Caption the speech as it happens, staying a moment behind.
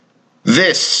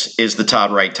This is the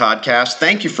Todd Wright Toddcast.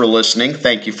 Thank you for listening.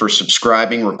 Thank you for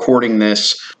subscribing, recording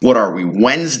this. What are we?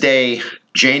 Wednesday,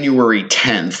 January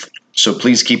 10th. So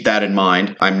please keep that in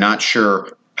mind. I'm not sure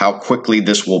how quickly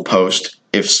this will post.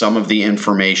 If some of the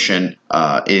information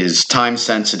is time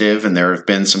sensitive and there have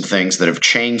been some things that have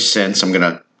changed since, I'm going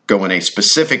to go in a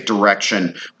specific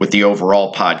direction with the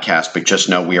overall podcast, but just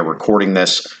know we are recording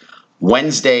this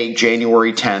Wednesday,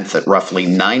 January 10th at roughly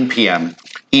 9 p.m.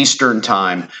 Eastern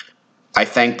Time. I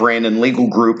thank Brandon Legal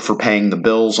Group for paying the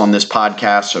bills on this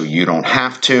podcast so you don't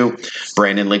have to.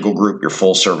 Brandon Legal Group, your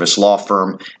full-service law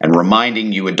firm, and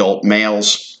reminding you adult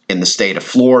males in the state of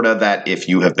Florida that if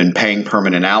you have been paying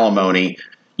permanent alimony,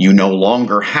 you no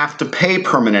longer have to pay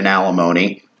permanent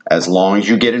alimony as long as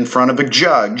you get in front of a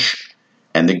judge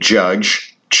and the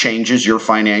judge changes your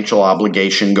financial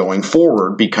obligation going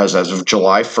forward, because as of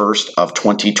July 1st of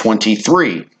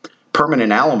 2023,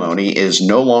 permanent alimony is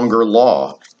no longer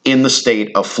law in the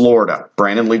state of Florida.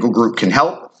 Brandon Legal Group can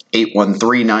help,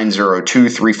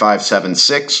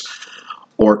 813-902-3576,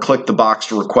 or click the box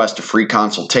to request a free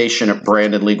consultation at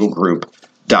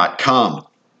brandonlegalgroup.com.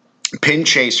 Pin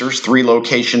Chasers, 3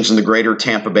 locations in the greater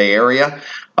Tampa Bay area.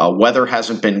 Weather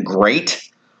hasn't been great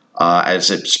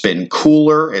as it's been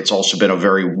cooler. It's also been a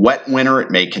very wet winter. It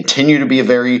may continue to be a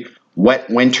very wet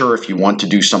winter if you want to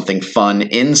do something fun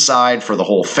inside for the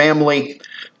whole family.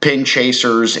 Pin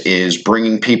Chasers is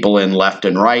bringing people in left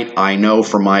and right. I know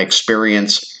from my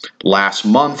experience last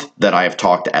month that I have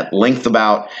talked at length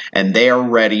about, and they are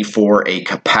ready for a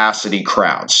capacity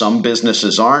crowd. Some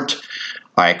businesses aren't.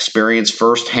 I experienced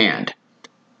firsthand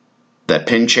that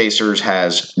Pin Chasers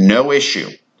has no issue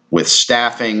with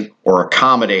staffing or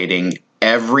accommodating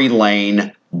every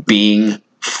lane being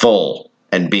full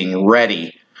and being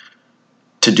ready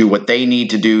to do what they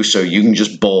need to do so you can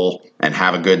just bowl and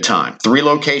have a good time. 3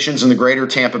 locations in the greater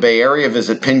Tampa Bay area.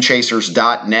 Visit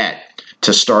pinchasers.net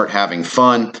to start having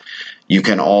fun. You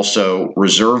can also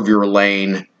reserve your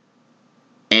lane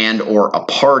and or a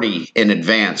party in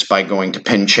advance by going to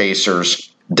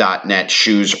pinchasers.net.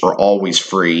 Shoes are always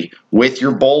free with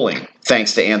your bowling,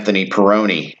 thanks to Anthony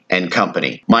Peroni and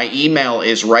company. My email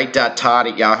is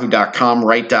wright.todd@yahoo.com,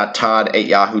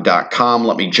 wright.todd@yahoo.com.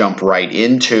 Let me jump right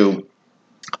into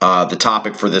the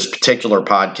topic for this particular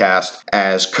podcast,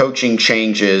 as coaching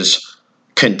changes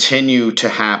continue to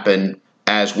happen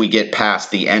as we get past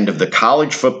the end of the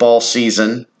college football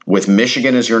season, with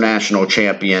Michigan as your national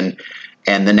champion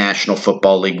and the National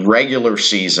Football League regular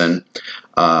season.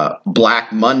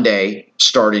 Black Monday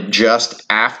started just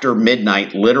after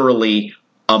midnight, literally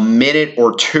a minute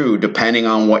or two, depending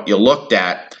on what you looked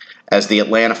at, as the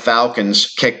Atlanta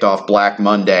Falcons kicked off Black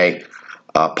Monday,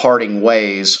 parting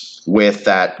ways with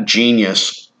that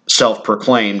genius,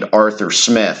 self-proclaimed Arthur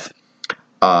Smith,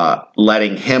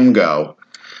 letting him go.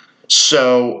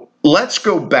 So let's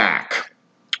go back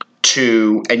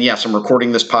to, and yes, I'm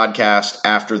recording this podcast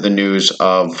after the news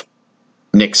of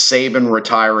Nick Saban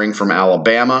retiring from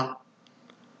Alabama,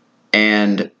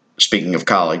 and speaking of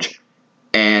college,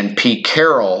 and Pete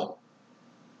Carroll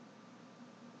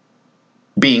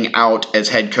being out as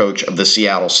head coach of the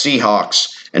Seattle Seahawks.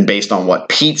 And based on what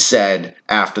Pete said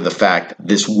after the fact,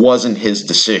 this wasn't his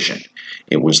decision.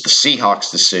 It was the Seahawks'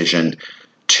 decision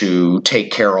to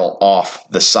take Carroll off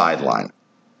the sideline.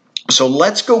 So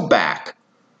let's go back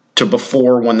to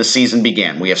before, when the season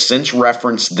began. We have since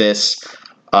referenced this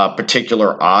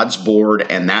particular odds board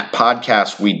and that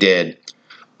podcast we did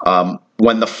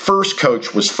when the first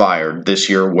coach was fired this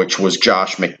year, which was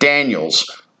Josh McDaniels,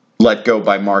 let go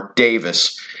by Mark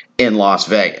Davis in Las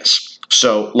Vegas.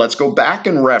 So let's go back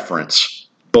and reference,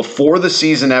 before the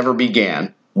season ever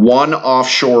began, one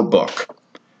offshore book,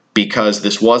 because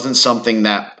this wasn't something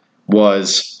that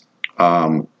was,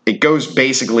 it goes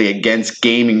basically against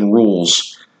gaming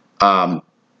rules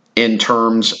in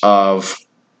terms of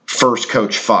first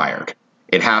coach fired.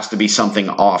 It has to be something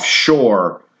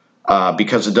offshore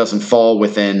because it doesn't fall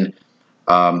within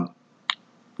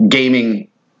gaming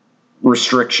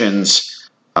restrictions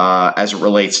as it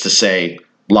relates to, say,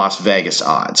 Las Vegas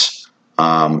odds.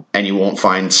 And you won't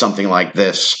find something like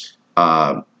this,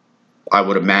 I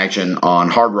would imagine, on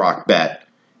Hard Rock Bet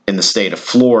in the state of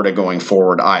Florida going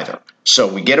forward either. So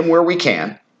we get them where we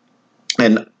can.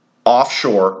 And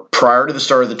offshore, prior to the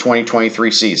start of the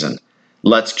 2023 season,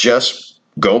 let's just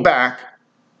go back.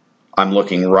 I'm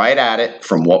looking right at it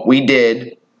from what we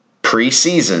did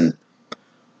preseason.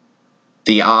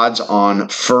 The odds on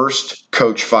first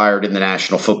coach fired in the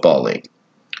National Football League.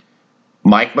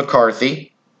 Mike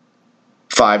McCarthy,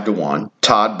 5-1.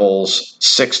 Todd Bowles,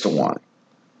 6-1.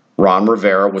 Ron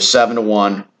Rivera was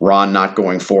 7-1. Ron not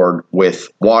going forward with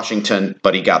Washington,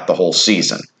 but he got the whole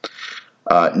season.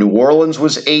 New Orleans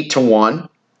was 8-1.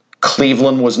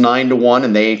 Cleveland was 9-1,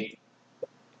 and they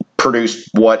produced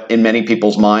what, in many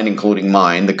people's mind, including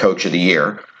mine, the coach of the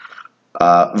year.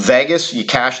 Vegas, you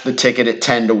cashed the ticket at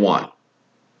 10-1.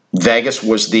 Vegas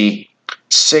was the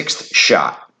sixth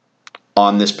shot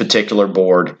on this particular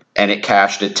board, and it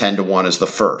cashed at 10-1 as the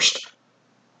first.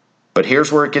 But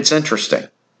here's where it gets interesting.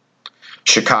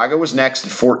 Chicago was next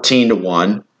at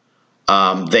 14-1.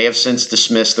 They have since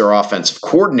dismissed their offensive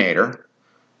coordinator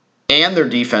and their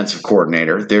defensive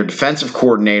coordinator. Their defensive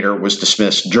coordinator was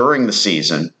dismissed during the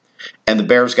season, and the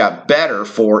Bears got better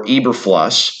for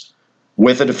Eberflus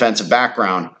with a defensive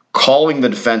background, calling the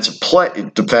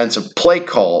defensive play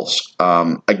calls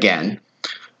again,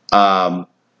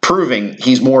 proving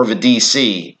he's more of a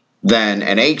DC than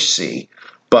an HC.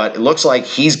 But it looks like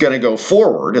he's going to go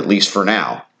forward, at least for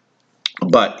now.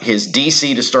 But his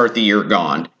DC to start the year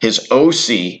gone, his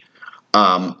OC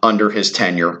under his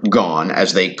tenure gone,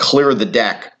 as they clear the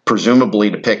deck, presumably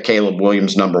to pick Caleb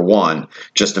Williams number 1,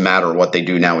 just a matter of what they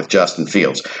do now with Justin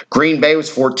Fields. Green Bay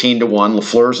was 14-1.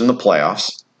 LaFleur's in the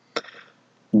playoffs.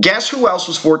 Guess who else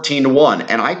was 14-1?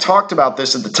 And I talked about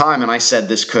this at the time, and I said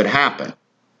this could happen.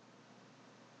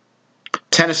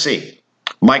 Tennessee,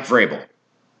 Mike Vrabel,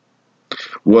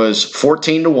 was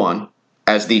 14-1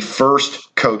 as the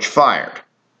first coach fired.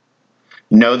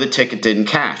 No, the ticket didn't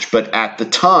cash, but at the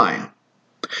time,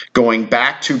 going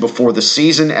back to before the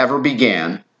season ever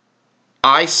began,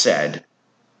 I said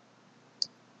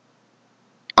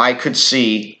I could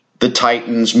see the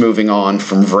Titans moving on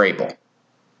from Vrabel.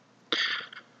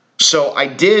 So I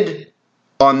did,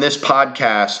 on this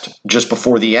podcast, just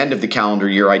before the end of the calendar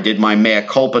year, I did my Mea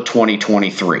Culpa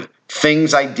 2023.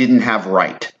 Things I didn't have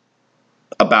right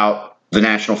about the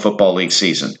National Football League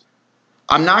season.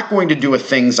 I'm not going to do a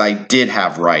things I did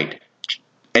have right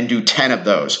and do 10 of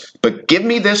those. But give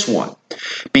me this one,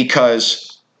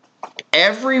 because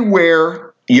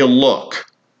everywhere you look,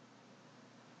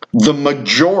 the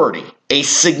majority, a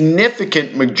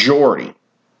significant majority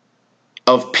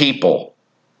of people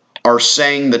are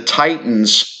saying the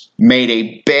Titans made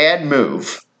a bad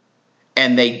move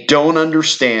and they don't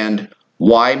understand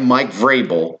why Mike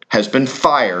Vrabel has been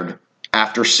fired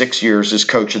after 6 years as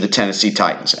coach of the Tennessee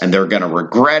Titans. And they're going to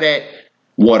regret it.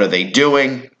 What are they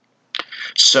doing?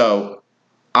 So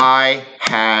I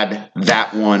had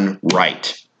that one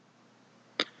right.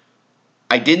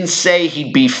 I didn't say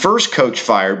he'd be first coach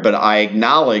fired, but I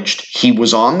acknowledged he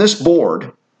was on this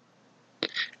board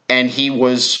and he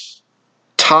was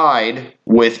tied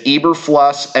with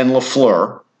Eberflus and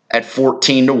LaFleur at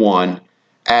 14-1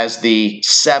 as the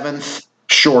seventh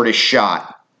shortest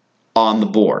shot on the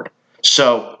board.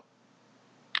 So,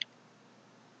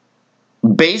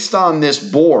 based on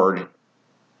this board,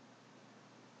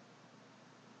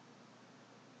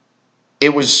 it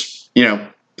was,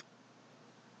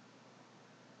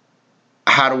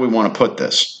 how do we want to put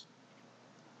this?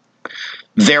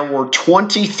 There were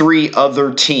 23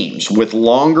 other teams with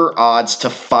longer odds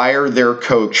to fire their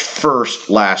coach first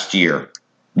last year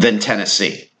than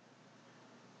Tennessee.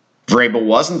 Vrabel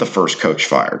wasn't the first coach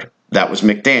fired. That was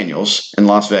McDaniels in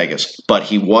Las Vegas, but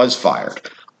he was fired.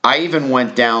 I even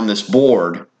went down this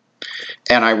board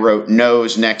and I wrote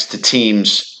no's next to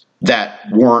teams that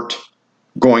weren't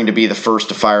going to be the first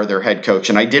to fire their head coach.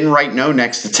 And I didn't write no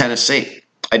next to Tennessee.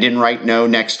 I didn't write no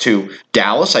next to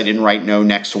Dallas. I didn't write no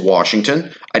next to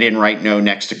Washington. I didn't write no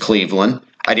next to Cleveland.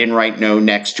 I didn't write no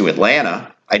next to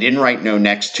Atlanta. I didn't write no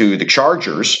next to the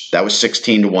Chargers. That was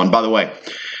 16-1. By the way,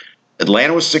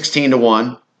 Atlanta was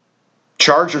 16-1.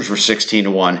 Chargers were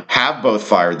 16-1. Have both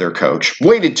fired their coach.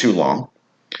 Waited too long.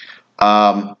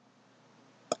 I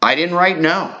didn't write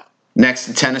no next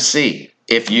to Tennessee.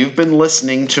 If you've been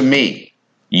listening to me,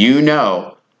 you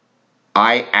know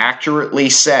I accurately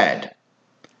said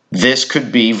this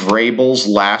could be Vrabel's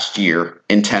last year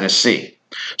in Tennessee.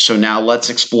 So now let's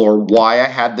explore why I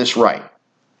had this right.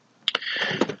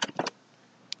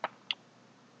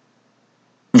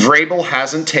 Vrabel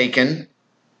hasn't taken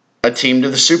a team to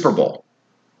the Super Bowl.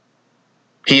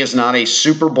 He is not a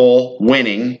Super Bowl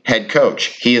winning head coach.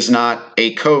 He is not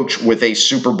a coach with a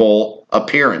Super Bowl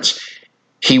appearance.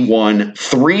 He won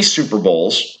 3 Super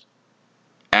Bowls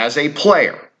as a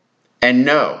player. And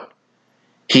no,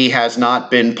 he has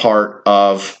not been part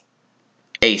of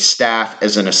a staff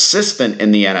as an assistant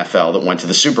in the NFL that went to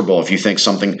the Super Bowl. If you think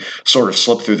something sort of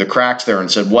slipped through the cracks there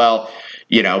and said, well,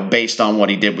 based on what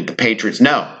he did with the Patriots,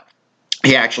 no.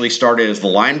 He actually started as the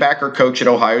linebacker coach at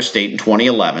Ohio State in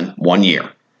 2011, 1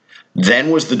 year.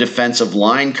 Then was the defensive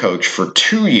line coach for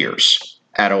 2 years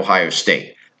at Ohio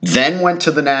State. then went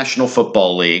to the National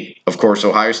Football League, of course,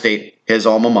 Ohio State, his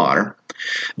alma mater,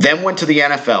 then went to the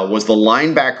NFL, was the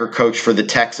linebacker coach for the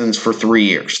Texans for 3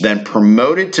 years, then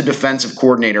promoted to defensive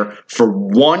coordinator for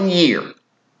 1 year,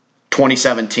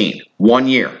 2017, 1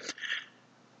 year.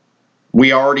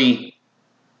 We already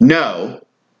know,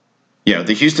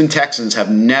 the Houston Texans have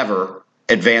never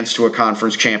advanced to a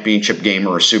conference championship game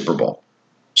or a Super Bowl.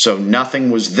 So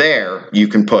nothing was there you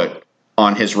can put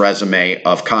on his resume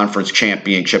of conference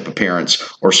championship appearance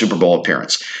or Super Bowl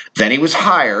appearance. Then he was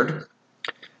hired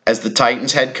as the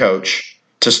Titans head coach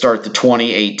to start the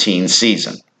 2018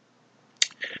 season.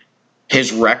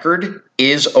 His record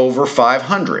is over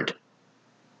 500.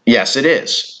 Yes, it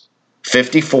is.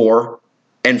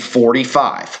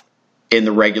 54-45 in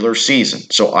the regular season.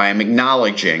 So I am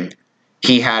acknowledging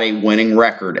he had a winning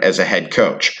record as a head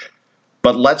coach.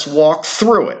 But let's walk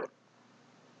through it.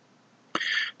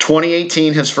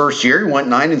 2018, his first year, he went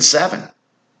 9-7.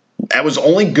 That was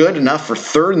only good enough for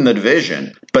third in the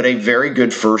division, but a very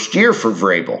good first year for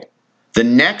Vrabel. The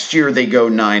next year, they go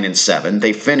 9-7.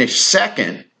 They finish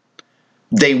second.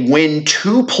 They win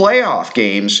 2 playoff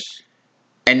games,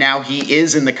 and now he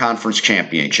is in the conference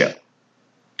championship.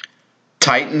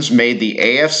 Titans made the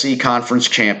AFC Conference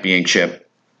Championship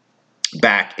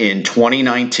back in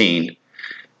 2019,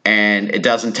 and it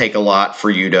doesn't take a lot for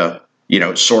you to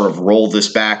sort of roll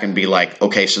this back and be like,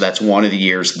 okay, so that's one of the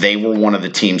years they were one of the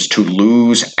teams to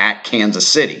lose at Kansas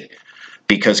City,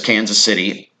 because Kansas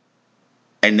City,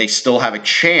 and they still have a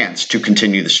chance to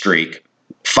continue the streak,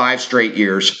 5 straight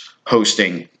years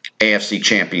hosting AFC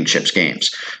Championships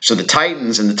games. So the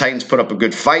Titans put up a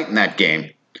good fight in that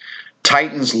game.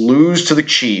 Titans lose to the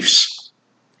Chiefs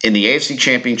in the AFC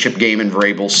Championship game in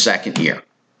Vrabel's second year.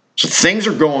 So things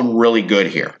are going really good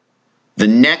here. The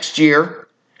next year,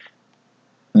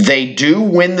 they do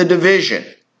win the division,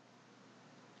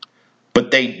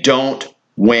 but they don't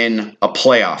win a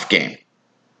playoff game.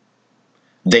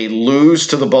 They lose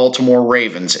to the Baltimore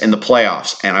Ravens in the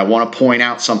playoffs, and I want to point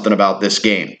out something about this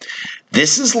game.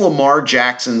 This is Lamar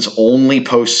Jackson's only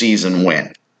postseason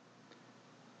win.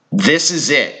 This is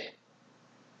it.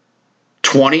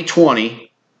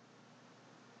 2020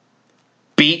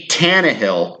 beat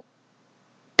Tannehill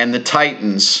and the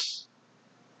Titans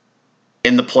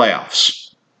in the playoffs.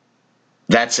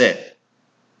 That's it.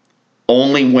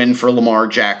 Only win for Lamar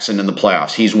Jackson in the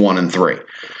playoffs. He's 1-3.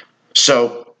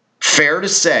 So fair to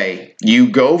say, you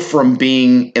go from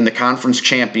being in the conference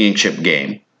championship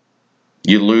game,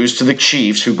 you lose to the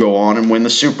Chiefs, who go on and win the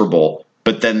Super Bowl,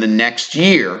 but then the next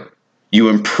year, you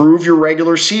improve your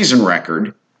regular season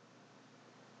record,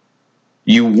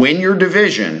 you win your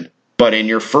division, but in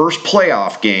your first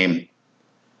playoff game,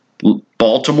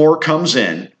 Baltimore comes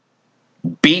in,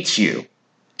 beats you,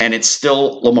 and it's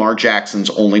still Lamar Jackson's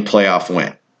only playoff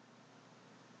win.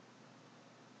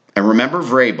 And remember,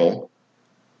 Vrabel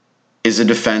is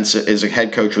a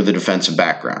head coach with a defensive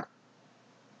background.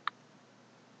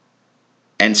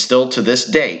 And still to this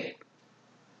date,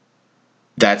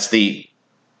 that's the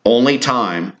only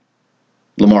time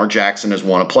Lamar Jackson has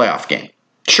won a playoff game.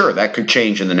 Sure, that could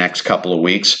change in the next couple of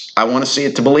weeks. I want to see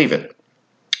it to believe it.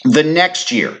 The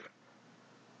next year,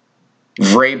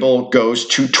 Vrabel goes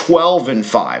to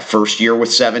 12-5, first year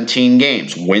with 17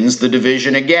 games, wins the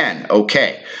division again.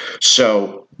 Okay,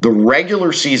 so the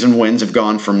regular season wins have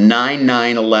gone from 9,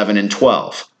 9, 11, and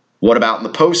 12. What about in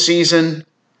the postseason?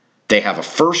 They have a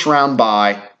first-round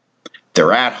bye,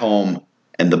 they're at home,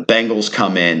 and the Bengals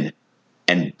come in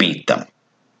and beat them.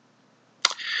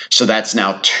 So that's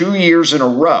now 2 years in a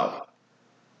row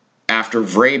after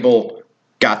Vrabel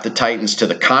got the Titans to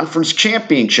the conference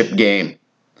championship game,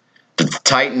 the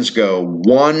Titans go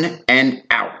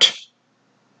 1-out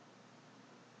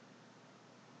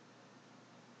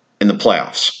in the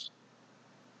playoffs.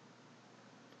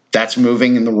 That's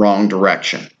moving in the wrong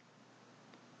direction.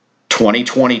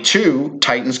 2022,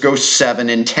 Titans go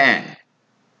 7-10.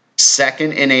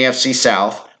 Second in AFC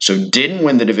South, so didn't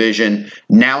win the division,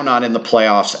 now not in the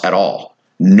playoffs at all.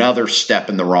 Another step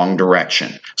in the wrong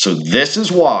direction. So this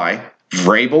is why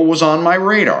Vrabel was on my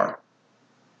radar.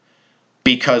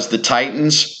 Because the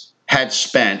Titans had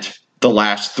spent the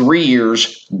last 3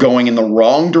 years going in the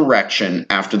wrong direction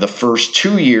after the first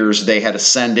 2 years they had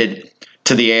ascended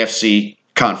to the AFC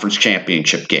Conference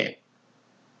Championship game.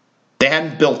 They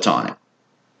hadn't built on it.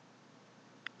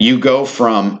 You go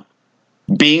from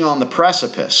being on the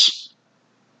precipice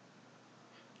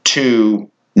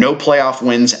to no playoff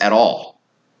wins at all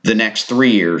the next 3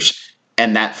 years,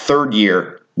 and that third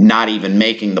year not even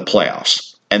making the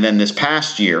playoffs. And then this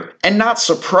past year, and not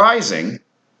surprising,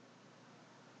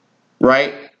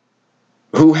 right?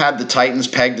 Who had the Titans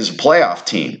pegged as a playoff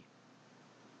team?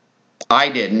 I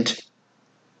didn't.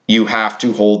 You have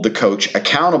to hold the coach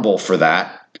accountable for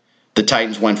that. The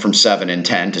Titans went from 7-10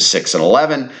 to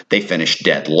 6-11. They finished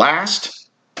dead last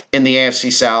in the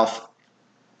AFC South.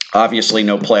 Obviously,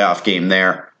 no playoff game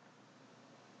there.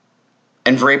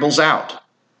 And Vrabel's out.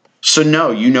 So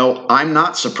no, I'm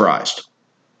not surprised.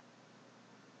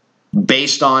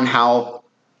 Based on how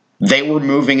they were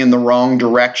moving in the wrong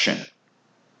direction.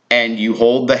 And you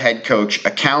hold the head coach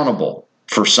accountable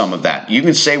for some of that. You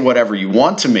can say whatever you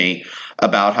want to me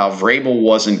about how Vrabel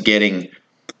wasn't getting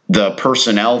the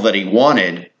personnel that he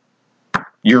wanted.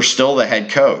 You're still the head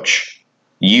coach.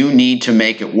 You need to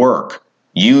make it work.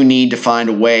 You need to find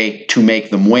a way to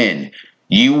make them win.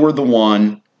 You were the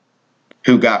one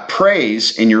who got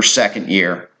praise in your second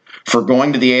year for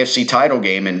going to the AFC title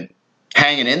game and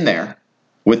hanging in there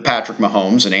with Patrick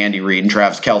Mahomes and Andy Reid and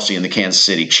Travis Kelce and the Kansas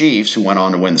City Chiefs, who went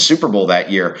on to win the Super Bowl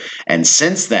that year. And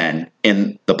since then,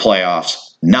 in the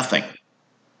playoffs, nothing.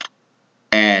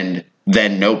 And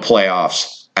then no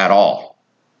playoffs at all.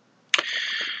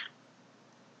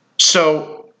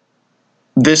 So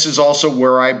this is also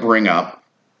where I bring up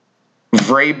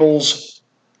Vrabel's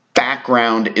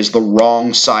background is the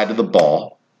wrong side of the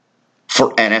ball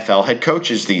for NFL head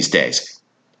coaches these days.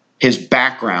 His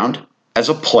background as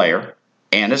a player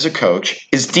and as a coach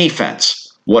is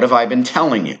defense. What have I been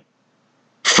telling you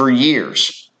for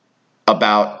years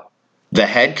about the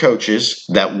head coaches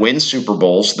that win Super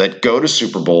Bowls, that go to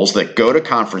Super Bowls, that go to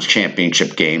conference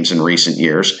championship games in recent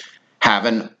years, have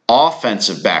an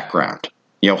offensive background?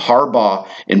 Harbaugh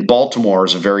in Baltimore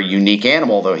is a very unique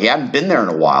animal, though he hadn't been there in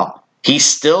a while. He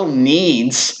still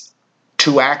needs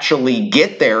to actually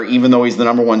get there, even though he's the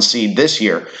number one seed this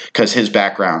year, because his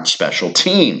background, special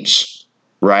teams,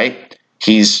 right?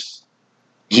 He's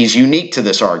unique to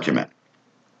this argument.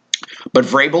 But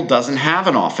Vrabel doesn't have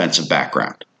an offensive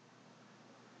background.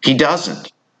 He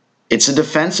doesn't. It's a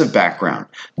defensive background.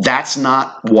 That's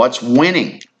not what's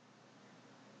winning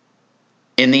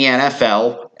in the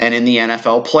NFL and in the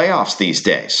NFL playoffs these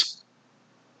days.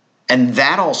 And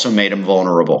that also made him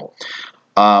vulnerable.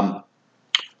 A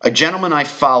gentleman I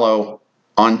follow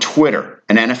on Twitter,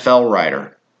 an NFL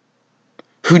writer,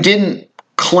 who didn't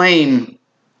claim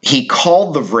he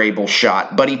called the Vrabel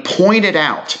shot, but he pointed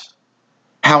out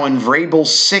how in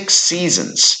Vrabel's 6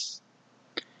 seasons,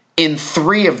 in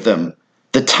 3 of them,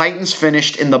 the Titans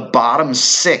finished in the bottom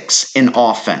 6 in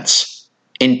offense.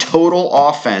 In total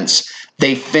offense,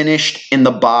 they finished in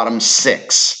the bottom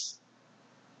 6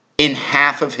 in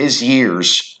half of his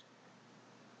years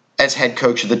as head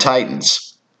coach of the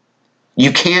Titans.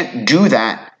 You can't do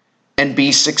that and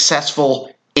be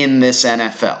successful in this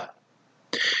NFL.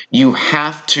 You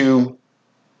have to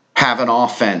have an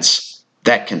offense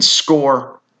that can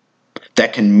score,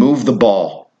 that can move the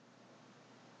ball.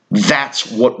 That's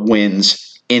what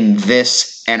wins in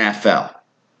this NFL.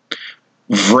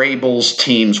 Vrabel's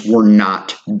teams were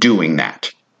not doing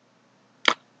that.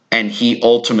 And he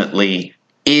ultimately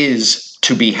is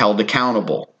to be held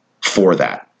accountable for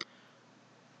that.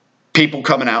 People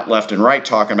coming out left and right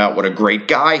talking about what a great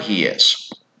guy he is.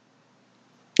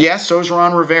 Yes, so is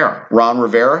Ron Rivera. Ron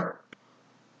Rivera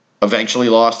eventually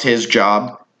lost his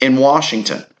job in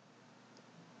Washington.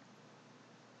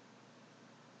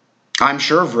 I'm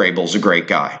sure Vrabel's a great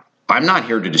guy. I'm not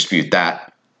here to dispute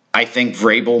that. I think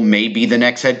Vrabel may be the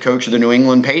next head coach of the New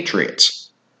England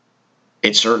Patriots.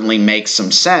 It certainly makes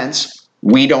some sense.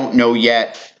 We don't know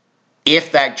yet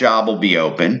if that job will be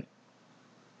open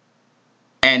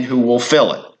and who will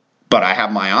fill it. But I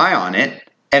have my eye on it,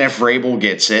 and if Vrabel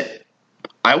gets it,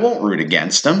 I won't root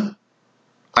against him.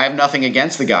 I have nothing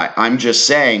against the guy. I'm just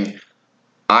saying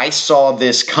I saw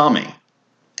this coming,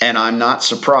 and I'm not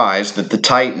surprised that the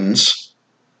Titans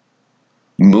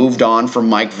moved on from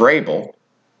Mike Vrabel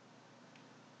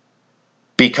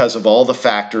because of all the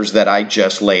factors that I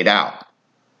just laid out.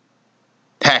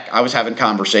 Heck, I was having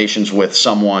conversations with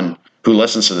someone who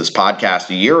listens to this podcast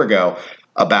a year ago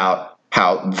about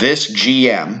how this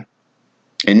GM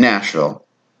in Nashville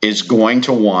is going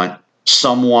to want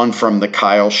someone from the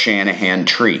Kyle Shanahan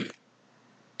tree.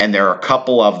 And there are a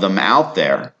couple of them out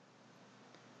there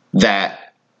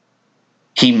that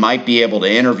he might be able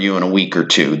to interview in a week or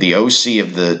two. The OC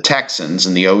of the Texans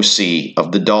and the OC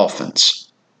of the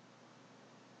Dolphins.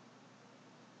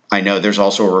 I know there's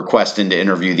also a request in to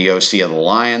interview the OC of the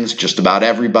Lions. Just about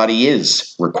everybody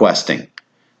is requesting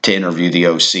to interview the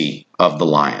OC of the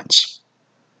Lions.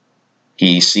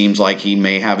 He seems like he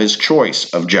may have his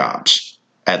choice of jobs.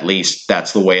 At least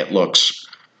that's the way it looks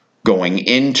going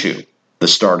into the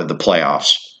start of the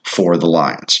playoffs for the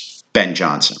Lions. Ben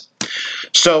Johnson.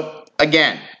 So,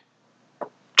 again,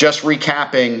 just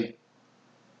recapping,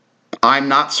 I'm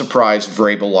not surprised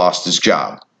Vrabel lost his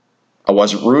job. I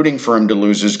wasn't rooting for him to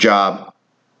lose his job.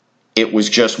 It was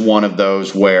just one of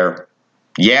those where,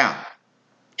 yeah,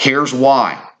 here's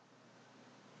why.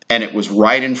 And it was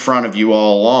right in front of you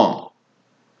all along.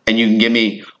 And you can give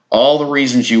me all the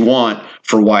reasons you want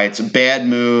for why it's a bad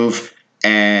move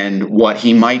and what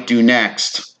he might do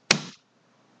next.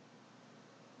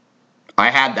 I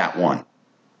had that one.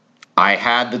 I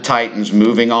had the Titans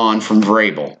moving on from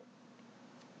Vrabel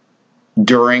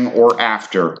during or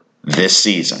after this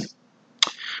season.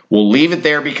 We'll leave it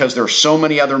there because there are so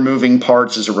many other moving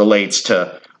parts as it relates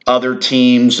to other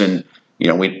teams and,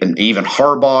 and even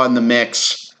Harbaugh in the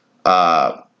mix.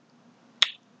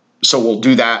 So we'll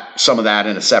do some of that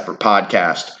in a separate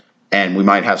podcast, and we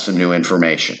might have some new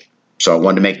information. So I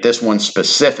wanted to make this one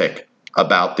specific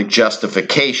about the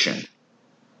justification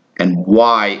and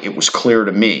why it was clear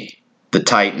to me the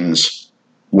Titans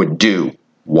would do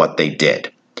what they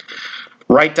did.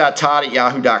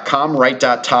 Write.Todd@yahoo.com,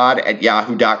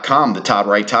 write.Todd@yahoo.com, the Todd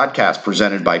Wright Toddcast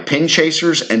presented by Pin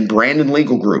Chasers and Brandon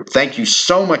Legal Group. Thank you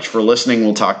so much for listening.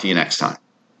 We'll talk to you next time.